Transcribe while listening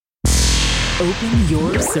Open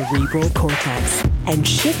your cerebral cortex and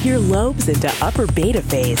shift your lobes into upper beta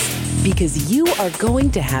phase, because you are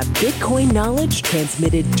going to have Bitcoin knowledge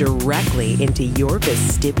transmitted directly into your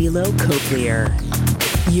vestibulocochlear.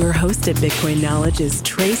 Your host at Bitcoin Knowledge is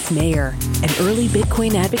Trace Mayer, an early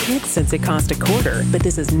Bitcoin advocate since it cost $0.25, but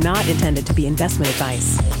this is not intended to be investment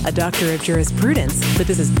advice. A doctor of jurisprudence, but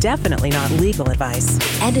this is definitely not legal advice.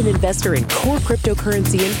 And an investor in core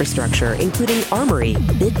cryptocurrency infrastructure, including Armory,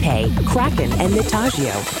 BitPay, Kraken, and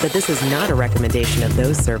Mitagio, but this is not a recommendation of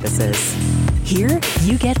those services. Here,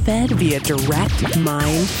 you get fed via direct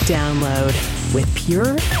mind download with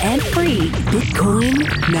pure and free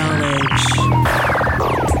Bitcoin knowledge.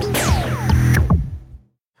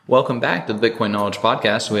 Welcome back to the Bitcoin Knowledge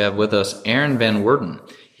Podcast. We have with us Aaron Van Wirdum.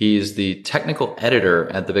 He's the technical editor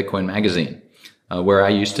at the Bitcoin Magazine, where I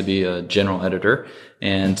used to be a general editor.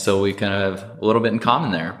 And so we kind of have a little bit in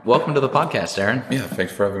common there. Welcome to the podcast, Aaron. Yeah,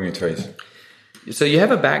 thanks for having me, Trace. So you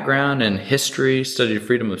have a background in history, studied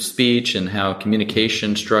freedom of speech and how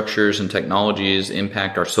communication structures and technologies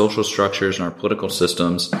impact our social structures and our political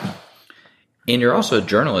systems. And you're also a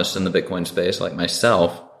journalist in the Bitcoin space like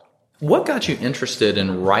myself. What got you interested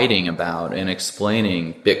in writing about and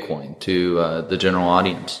explaining Bitcoin to the general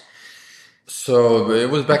audience? So it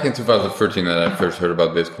was back in 2013 that I first heard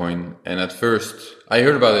about Bitcoin. And at first, I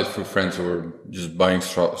heard about it through friends who were just buying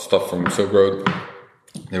stuff from Silk Road.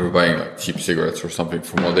 They were buying like cheap cigarettes or something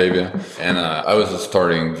from Moldavia. And I was a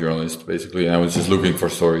starting journalist, basically. And I was just looking for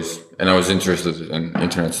stories. And I was interested in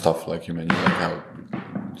internet stuff, like you mentioned, like how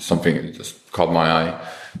something just caught my eye.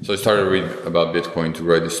 So I started reading about Bitcoin to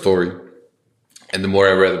write the story. And the more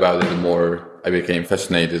I read about it, the more I became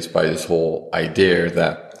fascinated by this whole idea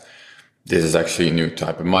that this is actually a new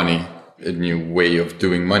type of money, a new way of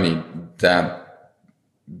doing money that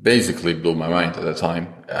basically blew my mind at the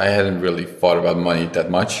time. I hadn't really thought about money that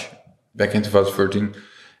much back in 2013.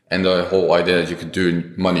 And the whole idea that you could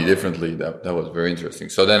do money differently, that was very interesting.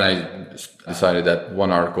 So then I decided that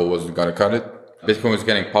one article wasn't going to cut it. Bitcoin was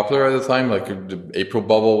getting popular at the time, like the April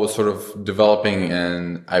bubble was sort of developing,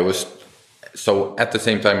 and so at the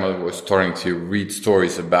same time I was starting to read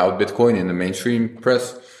stories about Bitcoin in the mainstream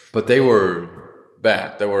press, but they were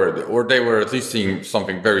bad. They were at least seeing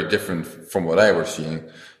something very different from what I was seeing.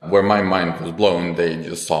 Where my mind was blown, they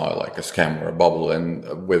just saw like a scam or a bubble,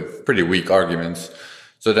 and with pretty weak arguments.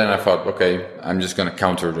 So then I thought, okay, I'm just going to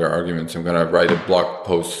counter their arguments. I'm going to write a blog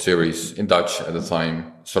post series in Dutch at the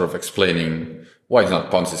time, sort of explaining why it's not a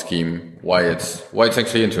Ponzi scheme, why it's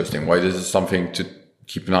actually interesting, why this is something to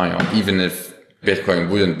keep an eye on, even if Bitcoin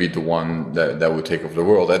wouldn't be the one that would take over the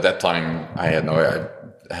world. At that time, I had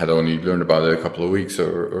only learned about it a couple of weeks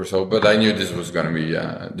or so, but I knew this was going to be,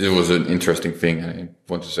 this was an interesting thing, and I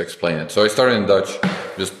wanted to explain it. So I started in Dutch,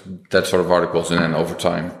 just that sort of articles, and then over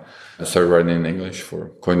time, I started writing in English for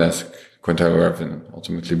CoinDesk, Cointelegraph, and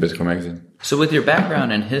ultimately Bitcoin Magazine. So with your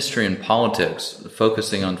background in history and politics,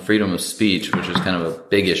 focusing on freedom of speech, which is kind of a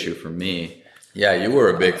big issue for me. Yeah, you were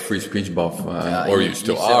a big free speech buff, or you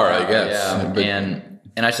still are, I guess. Yeah, but,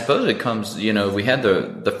 and I suppose it comes, we had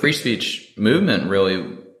the free speech movement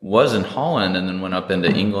really was in Holland and then went up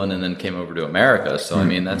into England and then came over to America. So, I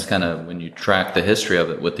mean, that's kind of when you track the history of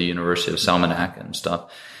it with the University of Salmonaca and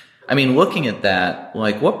stuff. I mean, looking at that,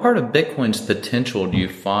 like what part of Bitcoin's potential do you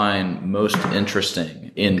find most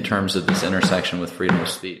interesting in terms of this intersection with freedom of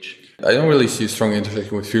speech? I don't really see a strong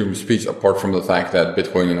intersection with freedom of speech, apart from the fact that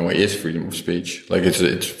Bitcoin in a way is freedom of speech. Like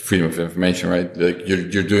it's freedom of information, right? Like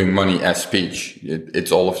you're doing money as speech.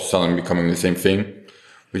 It's all of a sudden becoming the same thing,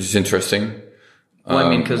 which is interesting. Well, I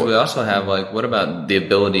mean, because we also have like, what about the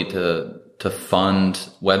ability to fund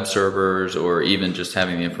web servers, or even just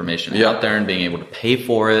having the information out there and being able to pay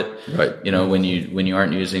for it, right? When you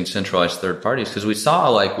aren't using centralized third parties. Because we saw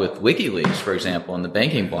like with WikiLeaks, for example, in the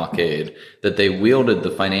banking blockade, that they wielded the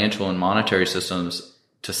financial and monetary systems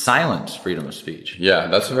to silence freedom of speech. Yeah,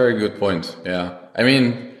 that's a very good point. Yeah. I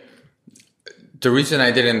mean, the reason I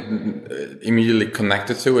didn't immediately connect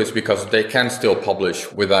it to is because they can still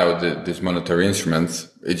publish without this monetary instrument.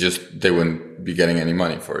 It just, they wouldn't be getting any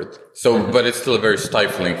money for it. So, but it's still a very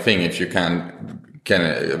stifling thing if you can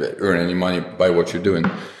earn any money by what you're doing.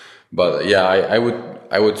 But yeah,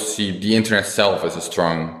 I would see the internet itself as a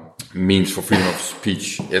strong means for freedom of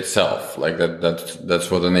speech itself. Like that's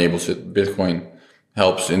what enables it. Bitcoin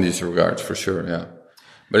helps in these regards for sure. Yeah.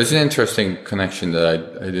 But it's an interesting connection that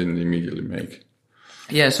I didn't immediately make.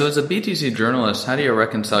 Yeah, so as a BTC journalist, how do you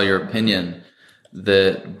reconcile your opinion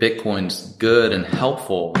that Bitcoin's good and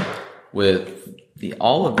helpful with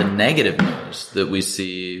all of the negative news that we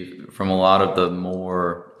see from a lot of the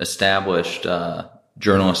more established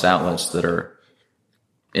journalist outlets that are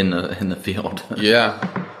in the field.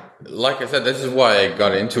 Yeah. Like I said, this is why I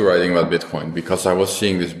got into writing about Bitcoin, because I was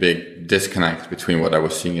seeing this big disconnect between what I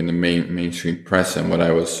was seeing in the mainstream press and what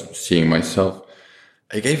I was seeing myself.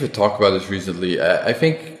 I gave a talk about this recently. I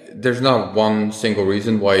think there's not one single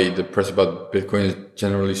reason why the press about Bitcoin is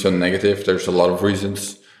generally so negative. There's a lot of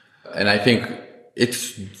reasons. And I think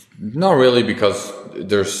it's not really because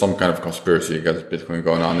there's some kind of conspiracy against Bitcoin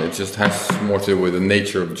going on. It just has more to do with the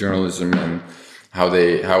nature of journalism and how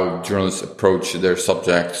journalists approach their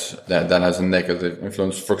subjects that has a negative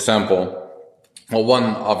influence. For example, well, one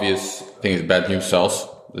obvious thing is bad news sells.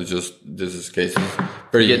 This is cases.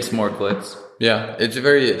 It gets more clicks. Yeah, that's a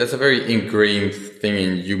very ingrained thing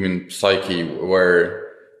in human psyche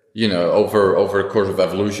where, over the course of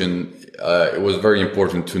evolution, it was very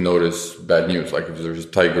important to notice bad news. Like if there's a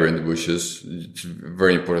tiger in the bushes, it's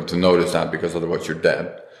very important to notice that because otherwise you're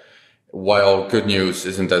dead. While good news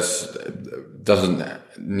doesn't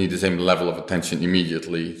need the same level of attention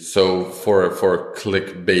immediately. So for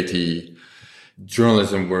clickbaity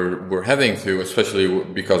journalism we're heading to, especially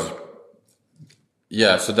because,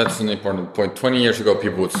 so that's an important point. 20 years ago,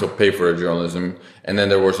 people would still pay for their journalism, and then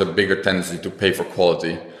there was a bigger tendency to pay for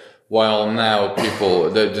quality. While now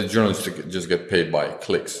the journalists just get paid by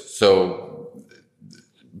clicks. So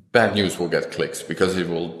bad news will get clicks because it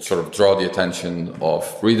will sort of draw the attention of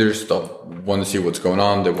readers that want to see what's going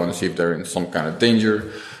on. They want to see if they're in some kind of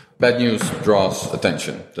danger. Bad news draws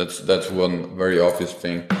attention. That's one very obvious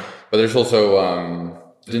thing. But there's also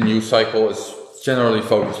the news cycle is generally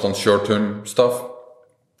focused on short-term stuff.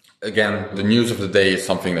 Again, the news of the day is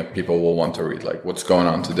something that people will want to read, like what's going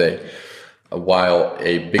on today. While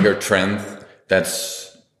a bigger trend,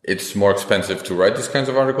 it's more expensive to write these kinds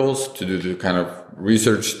of articles, to do the kind of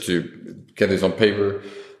research, to get this on paper,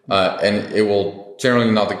 and it will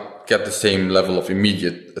generally not get the same level of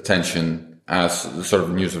immediate attention as the sort of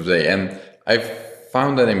news of the day. And I've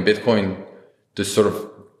found that in Bitcoin, this sort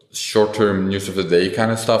of short-term news of the day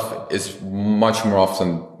kind of stuff is much more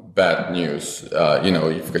often bad news.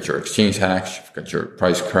 You've got your exchange hacks, you've got your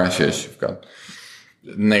price crashes, you've got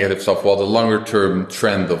negative stuff, while the longer-term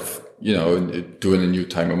trend of doing a new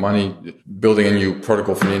time of money, building a new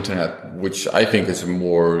protocol for the internet, which I think is a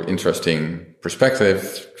more interesting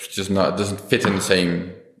perspective, doesn't fit in the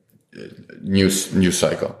same news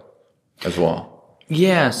cycle as well.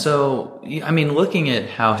 Yeah. So, looking at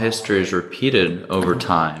how history is repeated over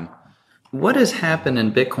time, what has happened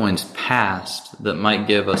in Bitcoin's past that might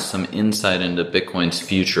give us some insight into Bitcoin's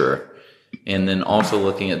future? And then also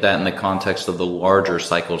looking at that in the context of the larger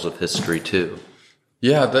cycles of history too.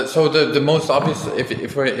 Yeah, so the most obvious,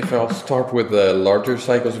 if I'll start with the larger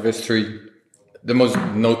cycles of history, the most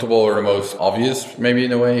notable or the most obvious, maybe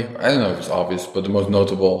in a way, I don't know if it's obvious, but the most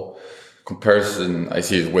notable comparison I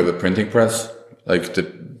see is with the printing press, like the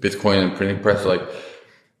Bitcoin and printing press. Like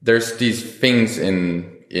there's these things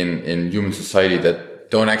in human society that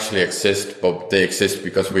don't actually exist, but they exist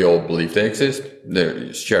because we all believe they exist.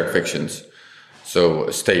 They're shared fictions. So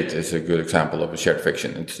a state is a good example of a shared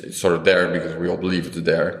fiction. It's sort of there because we all believe it's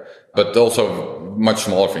there. But also much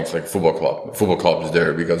smaller things like football club. The football club is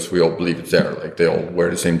there because we all believe it's there. Like they all wear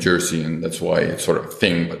the same jersey and that's why it's sort of a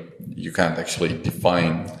thing, but you can't actually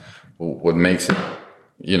define what makes it.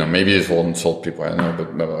 Maybe this will insult people, I don't know,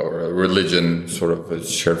 but or a religion, sort of a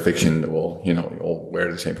shared fiction that will, all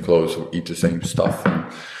wear the same clothes or eat the same stuff. And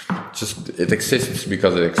it exists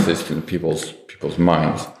because it exists in people's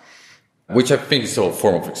minds. Which I think is still a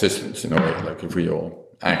form of existence in a way. Like if we all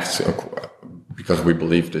act because we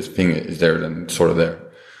believe this thing is there, then it's sort of there.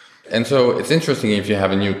 And so it's interesting if you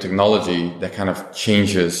have a new technology that kind of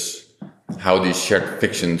changes how these shared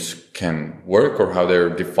fictions can work or how they're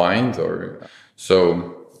defined.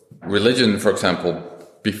 So religion, for example,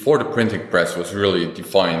 before the printing press was really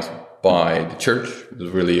defined by the church. It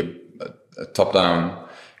was really a top-down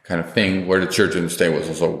kind of thing where the church and the state was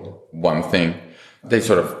also one thing. They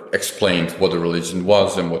sort of explained what the religion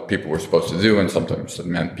was and what people were supposed to do. And sometimes it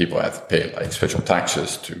meant people had to pay like special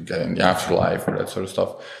taxes to get in the afterlife or that sort of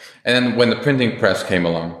stuff. And then when the printing press came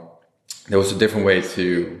along, there was a different way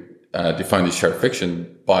to define the shared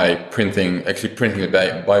fiction by printing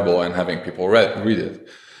the Bible and having people read it.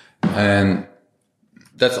 And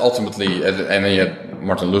that's ultimately, and then you had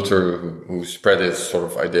Martin Luther who spread his sort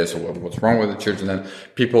of ideas of what's wrong with the church, and then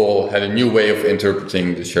people had a new way of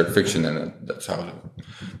interpreting the shared fiction, and that's how the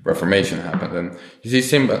Reformation happened. And you see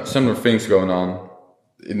similar things going on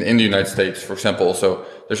in the United States, for example. Also,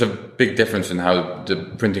 there's a big difference in how the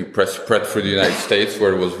printing press spread through the United States,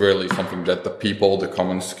 where it was really something that the people, the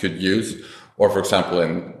commons, could use, or for example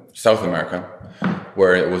in South America,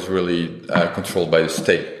 where it was really controlled by the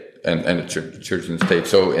state. and the church and the state.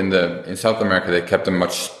 So in South America, they kept a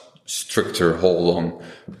much stricter hold on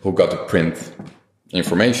who got to print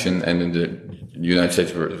information, and in the United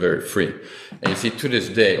States were very free. And you see, to this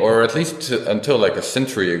day, or at least until like a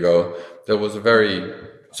century ago, there was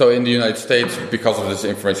so in the United States, because of this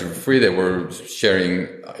information for free, they were sharing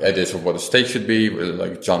ideas of what a state should be,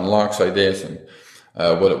 like John Locke's ideas, and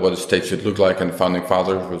what a state should look like. And the founding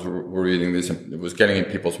fathers were reading this, and it was getting in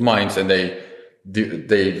people's minds, and they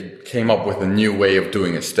came up with a new way of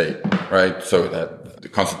doing a state, right? So that the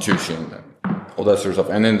Constitution, all that sort of stuff.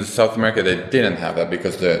 And in South America, they didn't have that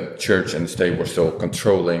because the church and the state were still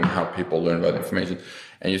controlling how people learn about information.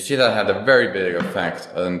 And you see that had a very big effect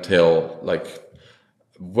until like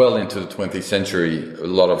well into the 20th century. A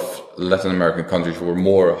lot of Latin American countries were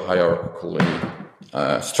more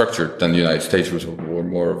hierarchically structured than the United States, which were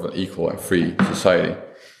more of an equal and free society.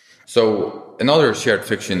 So another shared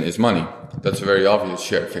fiction is money. That's a very obvious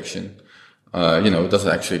shared fiction. It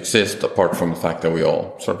doesn't actually exist apart from the fact that we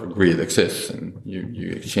all sort of agree it exists, and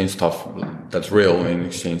you exchange stuff that's real in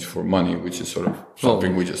exchange for money, which is sort of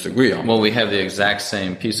something we just agree on. Well, we have the exact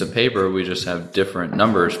same piece of paper. We just have different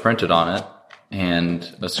numbers printed on it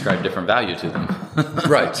and ascribe different value to them.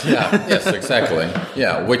 Right. Yeah. Yes, exactly.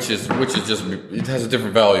 Yeah. Which is just, it has a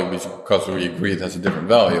different value because we agree it has a different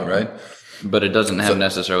value, right? But it doesn't have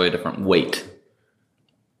necessarily a different weight.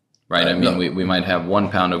 Right. I mean, we might have 1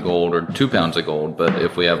 pound of gold or 2 pounds of gold, but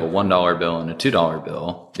if we have a $1 bill and a $2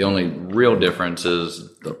 bill, the only real difference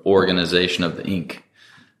is the organization of the ink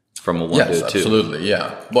from a 1 to a 2. Yes, absolutely.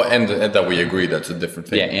 Yeah. Well, and that we agree that's a different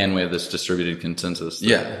thing. Yeah. And we have this distributed consensus.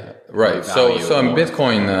 Yeah. Right. So in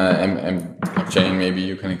Bitcoin and blockchain, maybe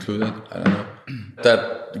you can include it. I don't know.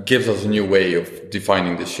 That gives us a new way of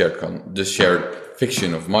defining the shared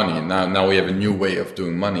fiction of money. Now we have a new way of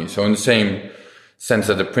doing money. So in the same sense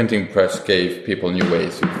that the printing press gave people a new way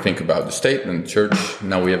to think about the state and the church,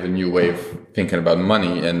 now we have a new way of thinking about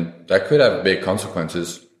money, and that could have big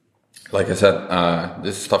consequences. Like I said,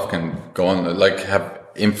 this stuff can go on, like have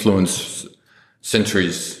influence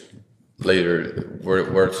centuries later,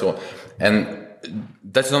 where it's so, and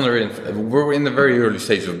that's another. We're in the very early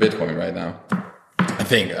stage of Bitcoin right now. I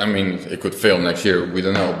think. I mean, it could fail next year. We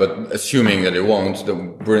don't know, but assuming that it won't,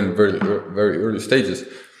 then we're in very, very early stages.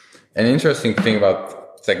 An interesting thing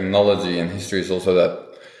about technology and history is also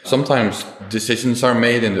that sometimes decisions are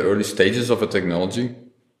made in the early stages of a technology,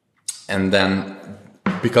 and then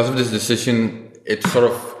because of this decision, it sort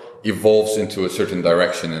of evolves into a certain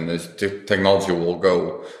direction, and this technology will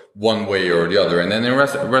go one way or the other. And then in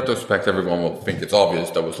retrospect, everyone will think it's obvious.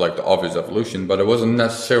 That was like the obvious evolution, but it wasn't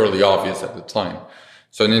necessarily obvious at the time.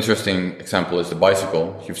 So an interesting example is the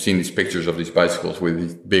bicycle. You've seen these pictures of these bicycles with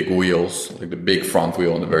these big wheels, like the big front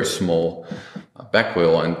wheel and a very small back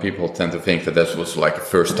wheel. And people tend to think that that was like a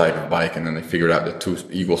first type of bike. And then they figured out that 2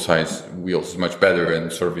 equal-sized wheels is much better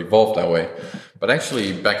and sort of evolved that way. But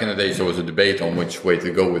actually, back in the days, there was a debate on which way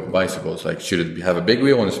to go with bicycles. Like, should it have a big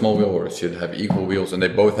wheel and a small wheel, or should it have equal wheels? And they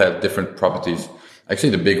both had different properties. Actually,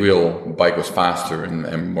 the big wheel bike was faster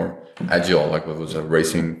and more agile, like it was a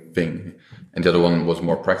racing thing. And the other one was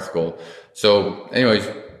more practical. So anyways,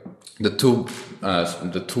 the two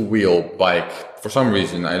wheel bike, for some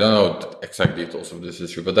reason, I don't know the exact details of this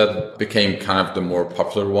issue, but that became kind of the more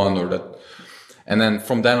popular one, and then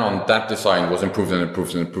from then on, that design was improved and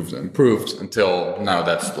improved and improved and improved until now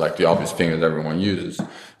that's like the obvious thing that everyone uses.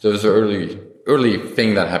 So there's an early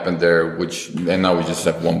thing that happened there, and now we just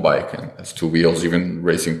have one bike and it's 2 wheels. Even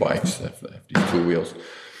racing bikes have these 2 wheels.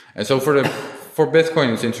 And so for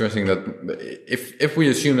Bitcoin, it's interesting that if we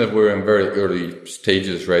assume that we're in very early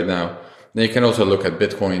stages right now, then you can also look at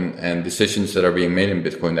Bitcoin and decisions that are being made in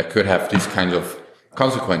Bitcoin that could have these kinds of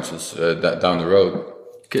consequences down the road.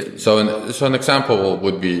 So an example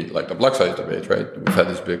would be like the block size debate, right? We've had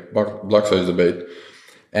this big block size debate,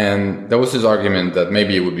 and there was this argument that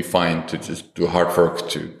maybe it would be fine to just do a hard fork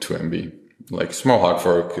to MB, like small hard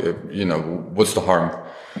fork. What's the harm?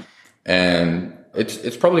 And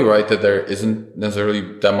it's probably right that there isn't necessarily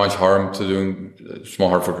that much harm to doing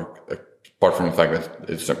small hard fork, apart from the fact that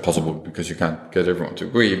it's impossible because you can't get everyone to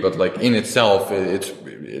agree. But like in itself, it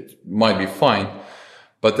might be fine.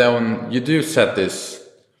 But then you do sort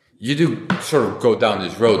of go down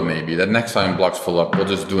this road maybe that next time blocks fill up, we'll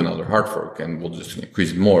just do another hard fork and we'll just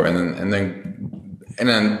increase it more. And then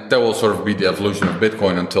that will sort of be the evolution of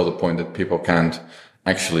Bitcoin until the point that people can't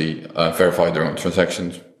actually verify their own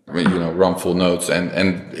transactions, run full nodes, and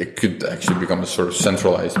it could actually become a sort of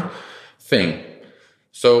centralized thing.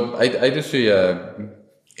 So I do see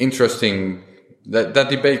interesting, that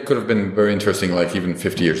debate could have been very interesting, like even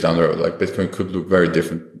 50 years down the road. Like Bitcoin could look very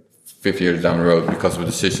different 50 years down the road because of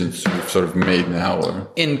decisions we've sort of made now.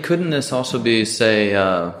 And couldn't this also be, say,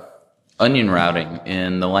 onion routing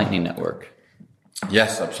in the Lightning Network?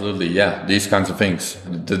 Yes, absolutely. Yeah, these kinds of things.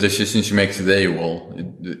 The decisions you make today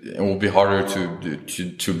it will be harder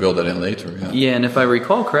to build that in later. Yeah, and if I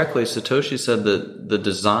recall correctly, Satoshi said that the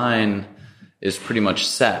design is pretty much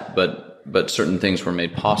set, but certain things were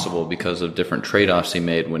made possible because of different trade-offs he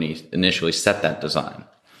made when he initially set that design.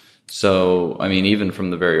 So, I mean, even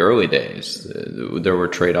from the very early days, there were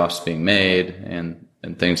trade-offs being made and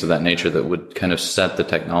things of that nature that would kind of set the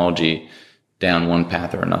technology down one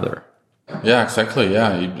path or another. Yeah, exactly.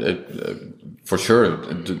 Yeah, for sure.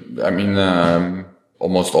 I mean,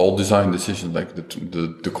 almost all design decisions, like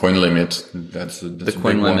the coin limit. That's the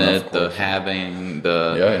coin limit, the halving,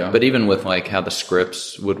 but even with like how the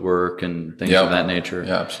scripts would work and things of that nature.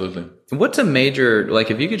 Yeah, absolutely. What's a major, like,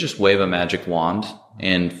 if you could just wave a magic wand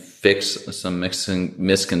and fix some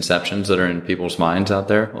misconceptions that are in people's minds out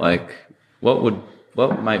there, like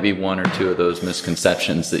what might be one or two of those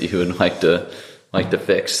misconceptions that you would like to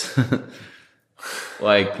fix?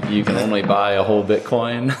 Like, you can only buy a whole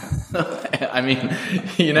Bitcoin. I mean,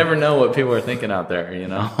 you never know what people are thinking out there, you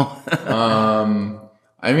know?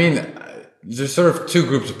 I mean, there's sort of two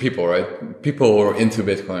groups of people, right? People who are into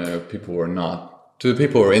Bitcoin and people who are not. To the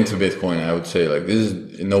people who are into Bitcoin, I would say, like, this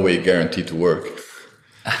is in no way guaranteed to work.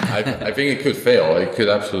 I think it could fail. It could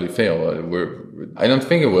absolutely fail. I don't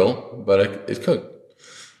think it will, but it could.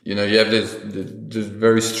 You know, you have this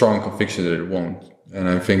very strong conviction that it won't. And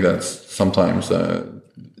I think that's sometimes,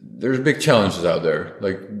 there's big challenges out there.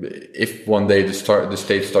 Like, if one day the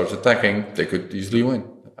state starts attacking, they could easily win.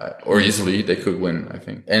 Or easily they could win, I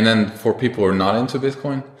think. And then for people who are not into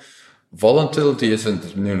Bitcoin, volatility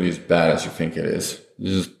isn't nearly as bad as you think it is.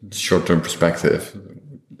 It's just short-term perspective.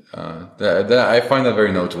 I find that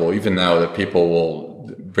very notable. Even now that people will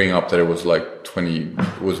bring up that it was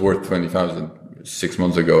worth 20,000 6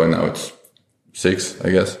 months ago, and now it's 6, I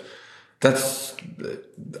guess. That's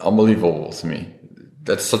unbelievable to me.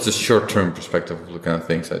 That's such a short-term perspective of looking at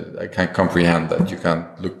things. I can't comprehend that you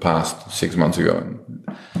can't look past 6 months ago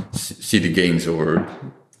and see the gains over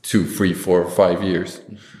 2, 3, 4, 5 years.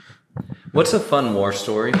 What's a fun war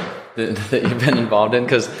story that you've been involved in?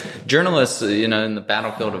 Because journalists, you know, in the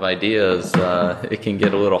battlefield of ideas, it can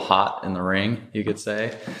get a little hot in the ring, you could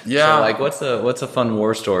say. Yeah. So, like, what's a fun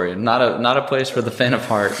war story? Not a place for the faint of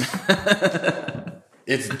heart.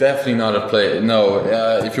 It's definitely not a place. No,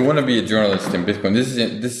 if you want to be a journalist in Bitcoin, this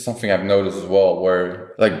is something I've noticed as well.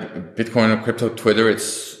 Where, like, Bitcoin and crypto Twitter,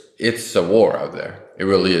 it's a war out there. It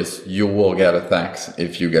really is. You will get attacked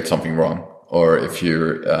if you get something wrong, or if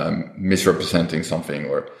you're misrepresenting something,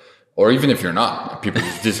 or even if you're not, people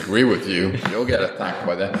just disagree with you, you'll get attacked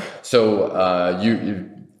by that. So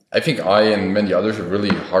I think I and many others have really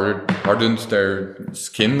hardened their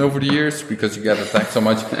skin over the years because you get attacked so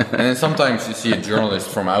much. And then sometimes you see a journalist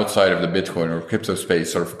from outside of the Bitcoin or crypto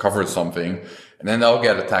space sort of cover something, and then they'll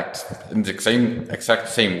get attacked in the exact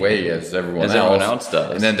same way as everyone else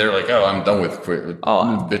does. And then they're like, "Oh, I'm done with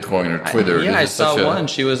Bitcoin or Twitter." I saw one.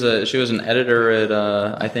 She was an editor at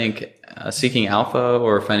I think Seeking Alpha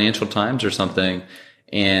or Financial Times or something,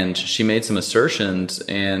 and she made some assertions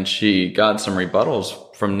and she got some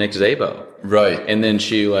rebuttals from Nick Szabo. Right. And then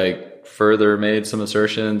she further made some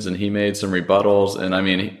assertions and he made some rebuttals, and I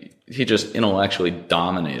mean, he just intellectually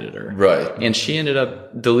dominated her. Right. And she ended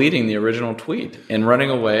up deleting the original tweet and running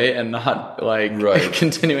away and not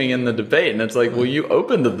continuing in the debate. And it's like, well, you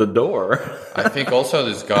opened the door. I think also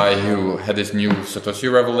this guy who had this new Satoshi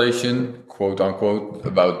revelation, quote unquote,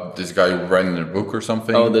 about this guy who ran in a book or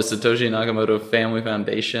something. Oh, the Satoshi Nakamoto Family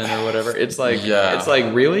Foundation or whatever. It's like, It's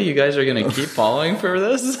like, really? You guys are going to keep following for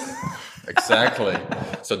this? Exactly.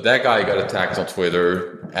 So that guy got attacked on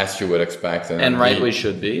Twitter, as you would expect. And rightly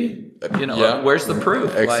should be. You know, where's the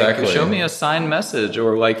proof? Exactly. Like, show me a signed message,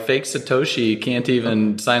 or fake Satoshi can't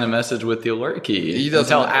even sign a message with the alert key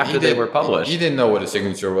until after they were published. He didn't know what a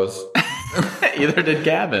signature was. Either did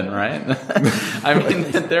Gavin, right? I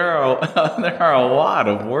mean, there are a lot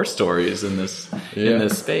of war stories in this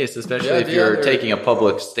space, especially if you're taking a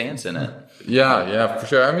public stance in it. Yeah, for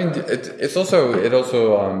sure. I mean, it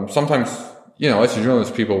also sometimes, you know, as a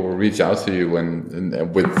journalist, people will reach out to you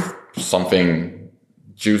and with something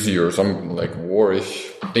juicy or something like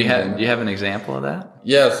warish. Do you have an example of that?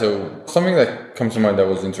 Yeah. So something that comes to mind that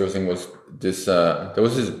was interesting was this. There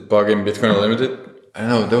was this bug in Bitcoin Unlimited. I don't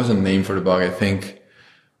know. There was a name for the bug, I think,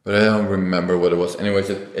 but I don't remember what it was. Anyways,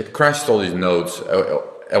 it crashed all these nodes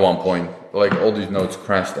at one point. Like, all these nodes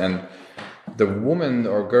crashed, and the woman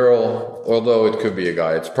or girl, although it could be a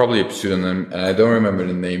guy, it's probably a pseudonym, and I don't remember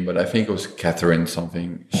the name, but I think it was Catherine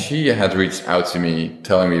something. She had reached out to me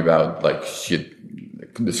telling me about like she had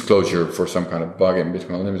disclosure for some kind of bug in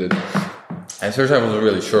Bitcoin Unlimited. At first I wasn't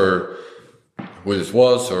really sure who this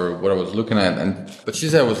was or what I was looking at, but she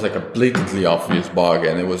said it was like a blatantly obvious bug,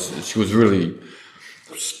 and she was really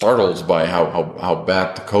startled by how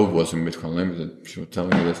bad the code was in Bitcoin Unlimited. She was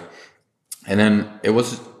telling me this. And then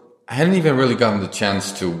I hadn't even really gotten the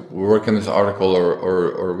chance to work on this article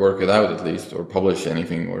or work it out at least, or publish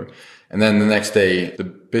anything. And then the next day, the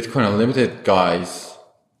Bitcoin Unlimited guys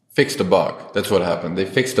fixed the bug. That's what happened. They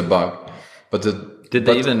fixed the bug. Did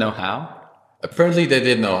they even know how? Apparently they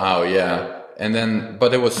did know how, yeah.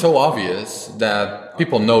 But it was so obvious that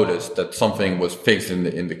people noticed that something was fixed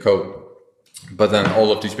in the code. But then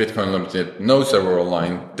all of these Bitcoin Unlimited nodes that were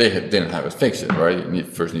online, they didn't have it fixed yet, right? You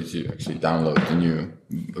first need to actually download the new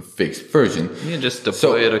fixed version. You can just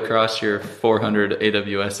deploy it across your 400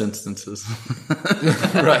 AWS instances.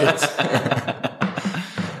 Right.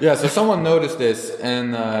 Yeah, so someone noticed this,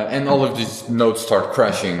 and all of these nodes start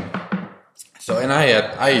crashing. So, and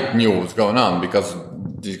I knew what was going on because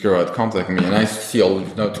this girl had contacted me, and I see all of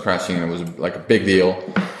these nodes crashing, and it was like a big deal.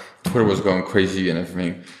 Twitter was going crazy and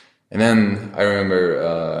everything. And then I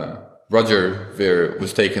remember Roger Ver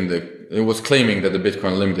was claiming that the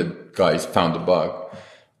Bitcoin Unlimited guys found the bug.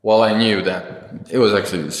 Well, I knew that it was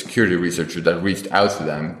actually the security researcher that reached out to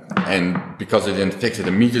them, and because they didn't fix it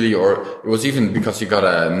immediately, or it was even because he got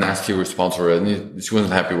a nasty response, or she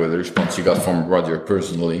wasn't happy with the response she got from Roger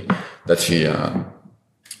personally, that she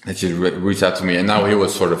reached out to me, and now he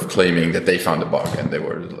was sort of claiming that they found the bug and they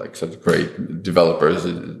were like such great developers.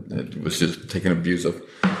 It was just taken abuse of.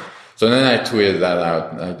 So then I tweeted that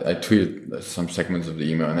out. I tweeted some segments of the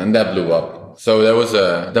email, and then that blew up. So that was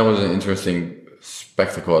an interesting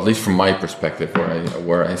spectacle, at least from my perspective,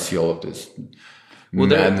 where I see all of this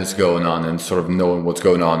madness going on and sort of knowing what's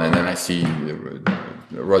going on, and then I see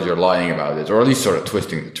Roger lying about it, or at least sort of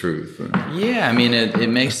twisting the truth. Yeah, I mean, it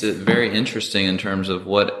makes it very interesting in terms of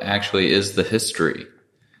what actually is the history.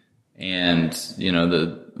 And, you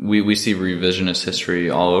know, we see revisionist history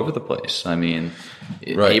all over the place. I mean,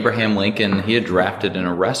 right. Abraham Lincoln, he had drafted an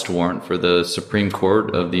arrest warrant for the Supreme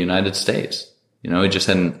Court of the United States. You know, he just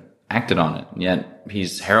hadn't acted on it. And yet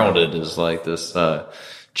he's heralded as like this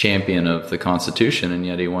champion of the Constitution, and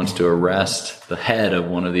yet he wants to arrest the head of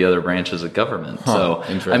one of the other branches of government. So,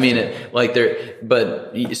 I mean,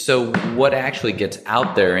 so what actually gets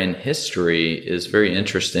out there in history is very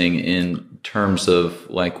interesting in terms of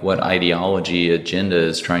like what ideology agenda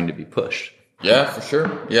is trying to be pushed. Yeah, for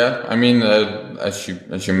sure. Yeah, I mean, as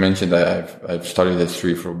you mentioned, I've studied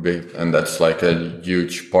history for a bit, and that's like a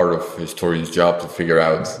huge part of a historian's job to figure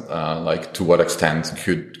out, like to what extent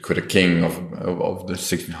could a king of the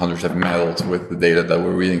 1600s have meddled with the data that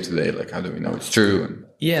we're reading today? Like, how do we know it's true?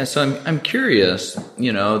 Yeah, so I'm curious.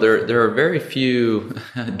 You know, there are very few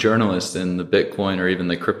journalists in the Bitcoin or even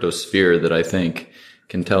the crypto sphere that I think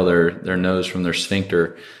can tell their nose from their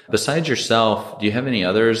sphincter. Besides yourself, do you have any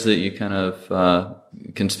others that you kind of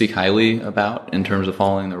can speak highly about in terms of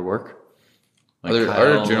following their work? Like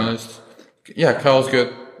other journalists? Yeah, Kyle's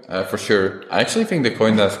good, for sure. I actually think the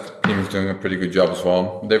CoinDesk team is doing a pretty good job as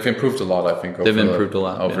well. They've improved a lot, I think.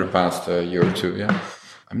 Over the past year or two, yeah.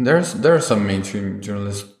 I mean, there are some mainstream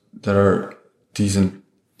journalists that are decent.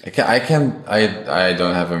 I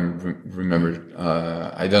don't have them remembered.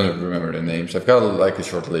 I don't remember the names. I've got like a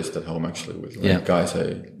short list at home actually with guys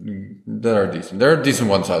that are decent. There are decent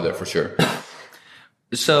ones out there for sure.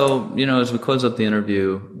 So, you know, as we close up the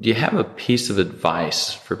interview, do you have a piece of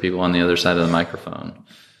advice for people on the other side of the microphone?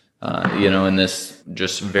 You know, in this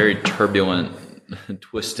just very turbulent,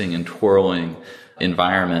 twisting and twirling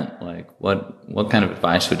environment, like what kind of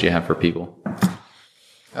advice would you have for people?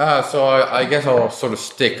 So I guess I'll sort of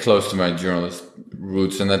stick close to my journalist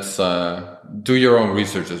roots, and that's do your own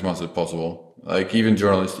research as much as possible. Like even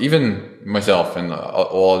journalists, even myself and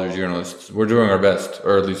all other journalists, we're doing our best,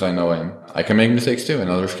 or at least I know I am. I can make mistakes too, and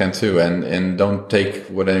others can too, and don't take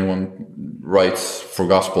what anyone writes for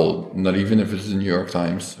gospel, not even if it's the New York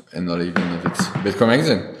Times, and not even if it's Bitcoin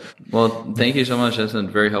Magazine. Well, thank you so much. That's been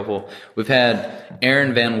very helpful. We've had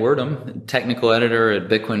Aaron Van Wirdum, technical editor at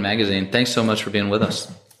Bitcoin Magazine. Thanks so much for being with us.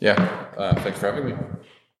 Yeah, thanks for having me.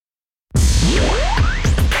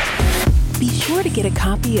 Be sure to get a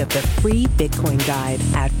copy of the free Bitcoin Guide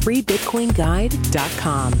at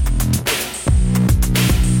freebitcoinguide.com.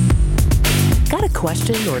 Got a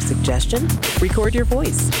question or suggestion? Record your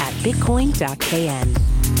voice at bitcoin.kn.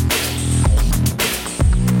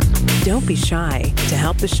 Don't be shy. To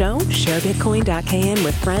help the show, share Bitcoin.kn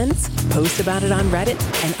with friends, post about it on Reddit,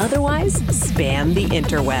 and otherwise spam the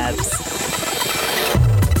interwebs.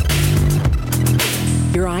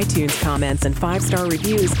 Your iTunes comments and 5-star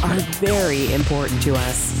reviews are very important to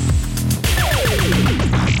us.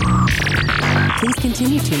 Please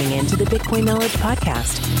continue tuning in to the Bitcoin Knowledge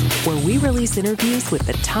Podcast, where we release interviews with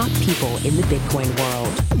the top people in the Bitcoin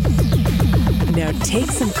world. Now take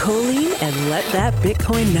some choline and let that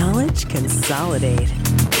Bitcoin knowledge consolidate.